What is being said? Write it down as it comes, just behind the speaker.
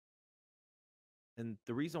And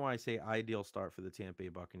the reason why I say ideal start for the Tampa Bay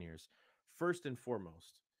Buccaneers, first and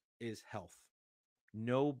foremost, is health.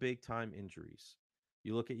 No big time injuries.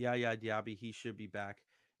 You look at Yaya Diaby, he should be back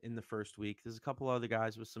in the first week. There's a couple other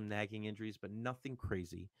guys with some nagging injuries, but nothing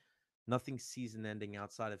crazy, nothing season ending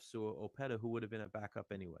outside of Sua Opeta, who would have been a backup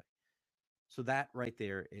anyway. So that right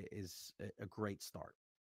there is a great start.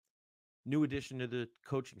 New addition to the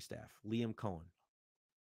coaching staff, Liam Cohen.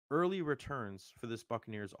 Early returns for this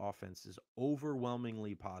Buccaneers offense is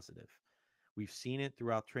overwhelmingly positive. We've seen it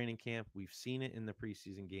throughout training camp. We've seen it in the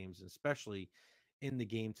preseason games, especially in the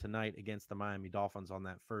game tonight against the Miami Dolphins on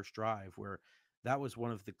that first drive, where that was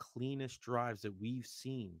one of the cleanest drives that we've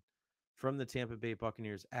seen from the Tampa Bay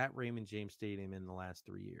Buccaneers at Raymond James Stadium in the last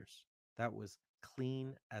 3 years. That was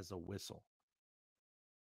clean as a whistle.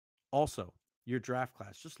 Also, your draft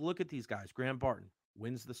class. Just look at these guys. Graham Barton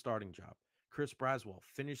wins the starting job. Chris Braswell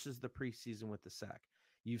finishes the preseason with the sack.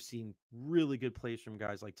 You've seen really good plays from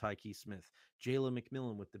guys like Tyke Smith, Jalen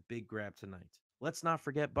McMillan with the big grab tonight. Let's not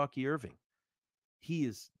forget Bucky Irving. He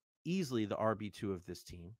is easily the RB2 of this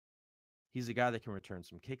team. He's a guy that can return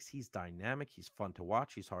some kicks. He's dynamic. He's fun to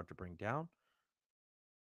watch. He's hard to bring down.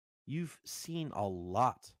 You've seen a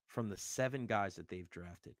lot from the 7 guys that they've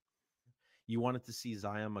drafted. You wanted to see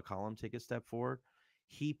Zion McCollum take a step forward.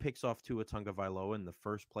 He picks off Tua Tagovailoa in the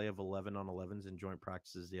first play of 11 on 11s in joint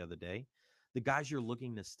practices the other day. The guys you're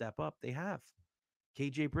looking to step up, they have.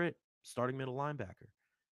 KJ Britt, starting middle linebacker,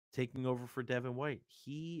 taking over for Devin White.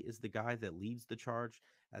 He is the guy that leads the charge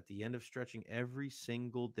at the end of stretching every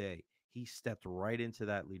single day. He stepped right into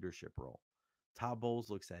that leadership role. Todd Bowles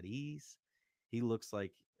looks at ease. He looks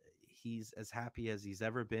like he's as happy as he's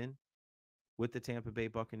ever been with the Tampa Bay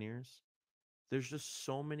Buccaneers. There's just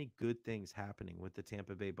so many good things happening with the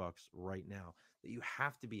Tampa Bay Bucks right now that you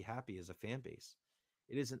have to be happy as a fan base.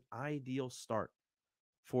 It is an ideal start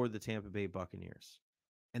for the Tampa Bay Buccaneers.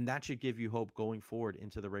 And that should give you hope going forward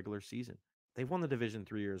into the regular season. They've won the division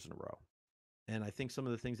 3 years in a row. And I think some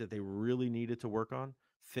of the things that they really needed to work on,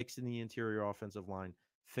 fixing the interior offensive line,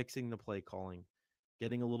 fixing the play calling,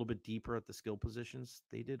 getting a little bit deeper at the skill positions,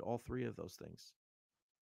 they did all 3 of those things.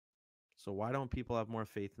 So why don't people have more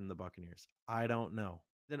faith in the Buccaneers? I don't know.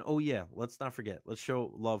 Then, oh yeah, let's not forget. Let's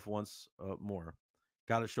show love once more.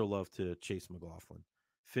 Got to show love to Chase McLaughlin,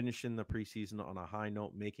 finishing the preseason on a high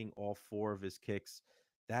note, making all 4 of his kicks.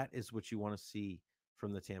 That is what you want to see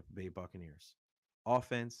from the Tampa Bay Buccaneers.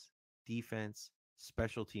 Offense, defense,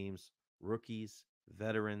 special teams, rookies,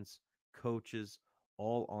 veterans, coaches,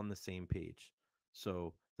 all on the same page.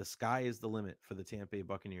 So the sky is the limit for the Tampa Bay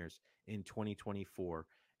Buccaneers in 2024.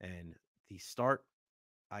 And the start,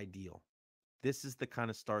 ideal. This is the kind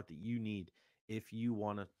of start that you need if you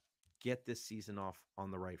want to get this season off on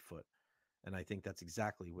the right foot. And I think that's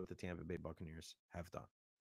exactly what the Tampa Bay Buccaneers have done.